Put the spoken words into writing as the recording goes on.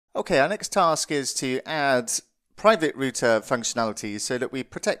Okay, our next task is to add private router functionality so that we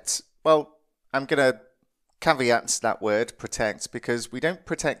protect, well, I'm going to caveat that word protect because we don't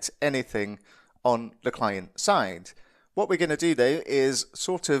protect anything on the client side. What we're going to do though is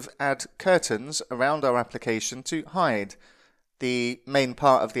sort of add curtains around our application to hide the main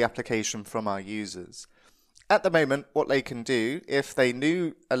part of the application from our users. At the moment, what they can do, if they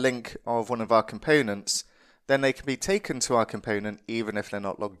knew a link of one of our components, then they can be taken to our component even if they're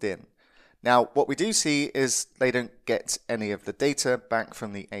not logged in. Now, what we do see is they don't get any of the data back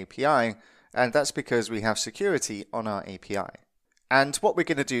from the API, and that's because we have security on our API. And what we're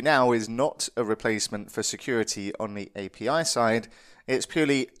going to do now is not a replacement for security on the API side, it's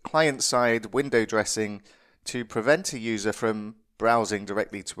purely client-side window dressing to prevent a user from browsing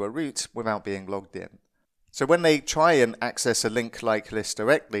directly to a root without being logged in. So when they try and access a link like this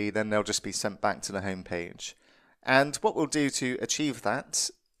directly, then they'll just be sent back to the home page. And what we'll do to achieve that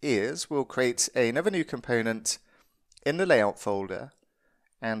is we'll create another new component in the layout folder,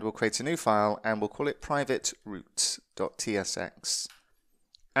 and we'll create a new file and we'll call it private root.tsx.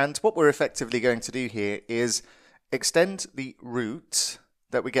 And what we're effectively going to do here is extend the root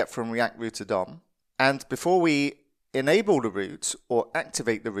that we get from React Router DOM. And before we enable the root or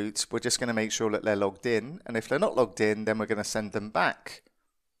activate the root, we're just going to make sure that they're logged in. And if they're not logged in, then we're going to send them back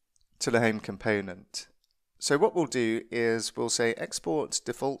to the home component. So what we'll do is we'll say export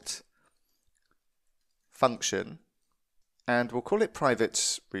default function, and we'll call it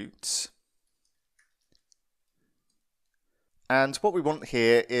private root. And what we want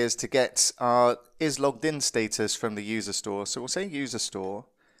here is to get our is logged in status from the user store. So we'll say user store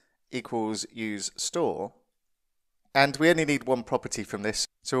equals use store. And we only need one property from this.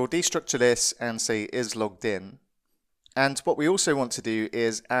 So we'll destructure this and say is logged in. And what we also want to do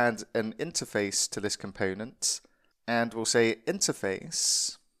is add an interface to this component. And we'll say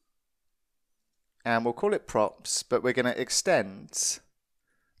interface. And we'll call it props, but we're going to extend.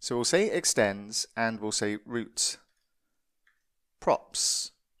 So we'll say extends and we'll say root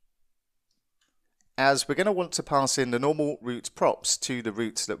props. As we're going to want to pass in the normal root props to the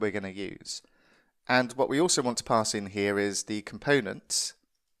root that we're going to use. And what we also want to pass in here is the component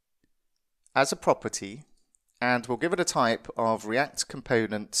as a property, and we'll give it a type of React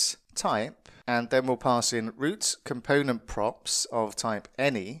component type, and then we'll pass in root component props of type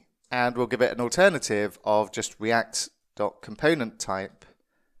any, and we'll give it an alternative of just React.component type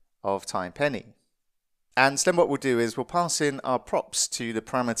of type any. And then what we'll do is we'll pass in our props to the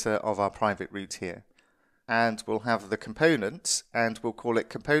parameter of our private root here. And we'll have the component, and we'll call it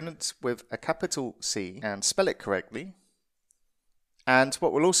component with a capital C and spell it correctly. And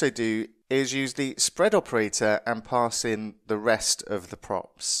what we'll also do is use the spread operator and pass in the rest of the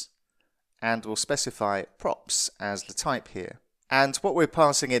props. And we'll specify props as the type here. And what we're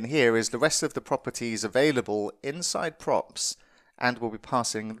passing in here is the rest of the properties available inside props, and we'll be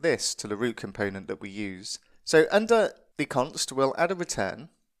passing this to the root component that we use. So under the const, we'll add a return.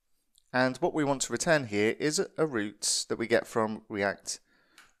 And what we want to return here is a root that we get from React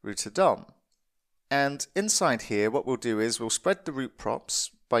Router DOM. And inside here, what we'll do is we'll spread the root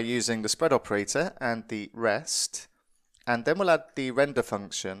props by using the spread operator and the rest. And then we'll add the render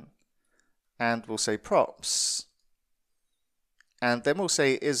function. And we'll say props. And then we'll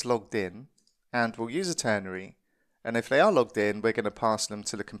say is logged in. And we'll use a ternary. And if they are logged in, we're going to pass them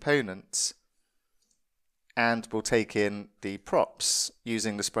to the components. And we'll take in the props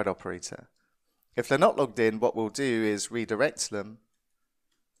using the spread operator. If they're not logged in, what we'll do is redirect them.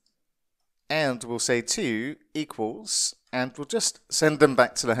 And we'll say to equals, and we'll just send them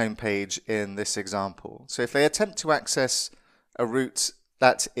back to the home page in this example. So if they attempt to access a root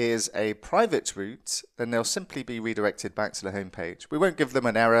that is a private root, then they'll simply be redirected back to the home page. We won't give them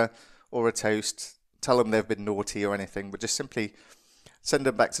an error or a toast, tell them they've been naughty or anything. We'll just simply send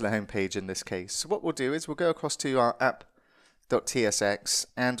them back to the home page in this case. So what we'll do is we'll go across to our app.tsx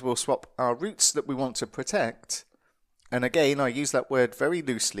and we'll swap our roots that we want to protect. And again, I use that word very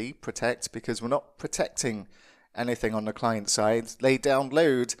loosely, protect, because we're not protecting anything on the client side. They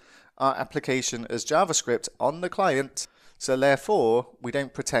download our application as JavaScript on the client, so therefore we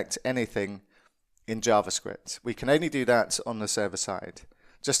don't protect anything in JavaScript. We can only do that on the server side,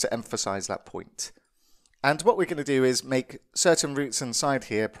 just to emphasize that point. And what we're going to do is make certain routes inside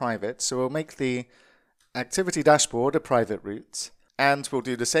here private. So we'll make the activity dashboard a private route. And we'll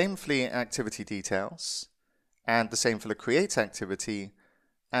do the same for the activity details. And the same for the create activity.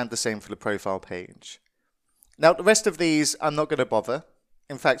 And the same for the profile page. Now the rest of these I'm not going to bother.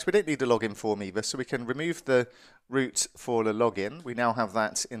 In fact, we don't need a login form either. So we can remove the route for the login. We now have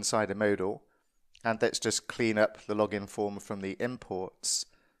that inside a modal. And let's just clean up the login form from the imports.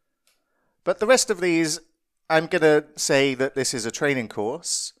 But the rest of these, I'm going to say that this is a training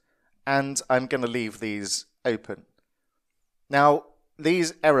course, and I'm going to leave these open. Now,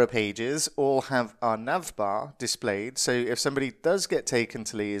 these error pages all have our navbar displayed, so if somebody does get taken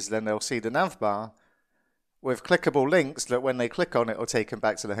to these, then they'll see the navbar with clickable links that when they click on it will take them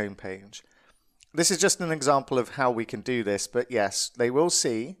back to the home page. This is just an example of how we can do this, but yes, they will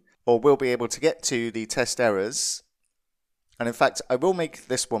see or will be able to get to the test errors. And in fact, I will make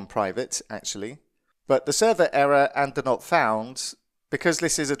this one private actually. But the server error and the not found, because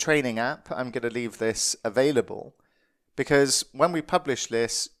this is a training app, I'm going to leave this available. Because when we publish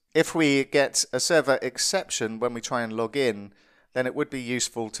this, if we get a server exception when we try and log in, then it would be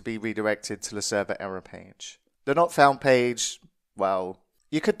useful to be redirected to the server error page. The not found page, well,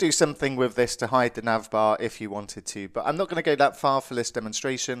 you could do something with this to hide the navbar if you wanted to, but I'm not going to go that far for this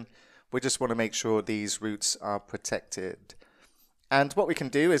demonstration. We just want to make sure these routes are protected. And what we can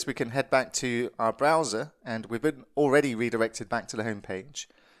do is we can head back to our browser, and we've been already redirected back to the home page.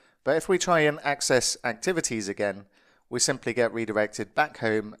 But if we try and access activities again, we simply get redirected back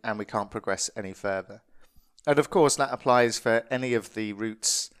home and we can't progress any further. And of course that applies for any of the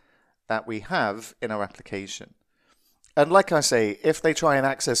routes that we have in our application. And like I say, if they try and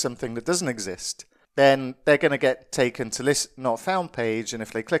access something that doesn't exist, then they're going to get taken to this not found page, and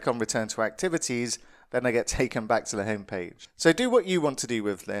if they click on return to activities, then they get taken back to the home page. So do what you want to do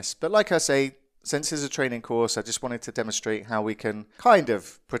with this, but like I say, since it's a training course, I just wanted to demonstrate how we can kind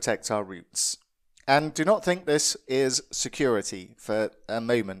of protect our routes. And do not think this is security for a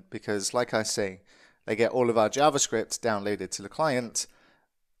moment, because like I say, they get all of our JavaScript downloaded to the client,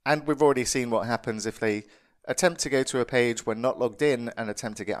 and we've already seen what happens if they attempt to go to a page when not logged in and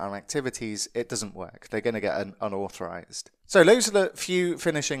attempt to get our activities. It doesn't work. They're going to get unauthorized. So those are the few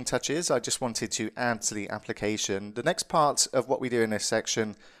finishing touches I just wanted to add to the application. The next part of what we do in this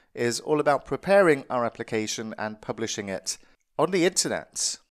section is all about preparing our application and publishing it on the internet.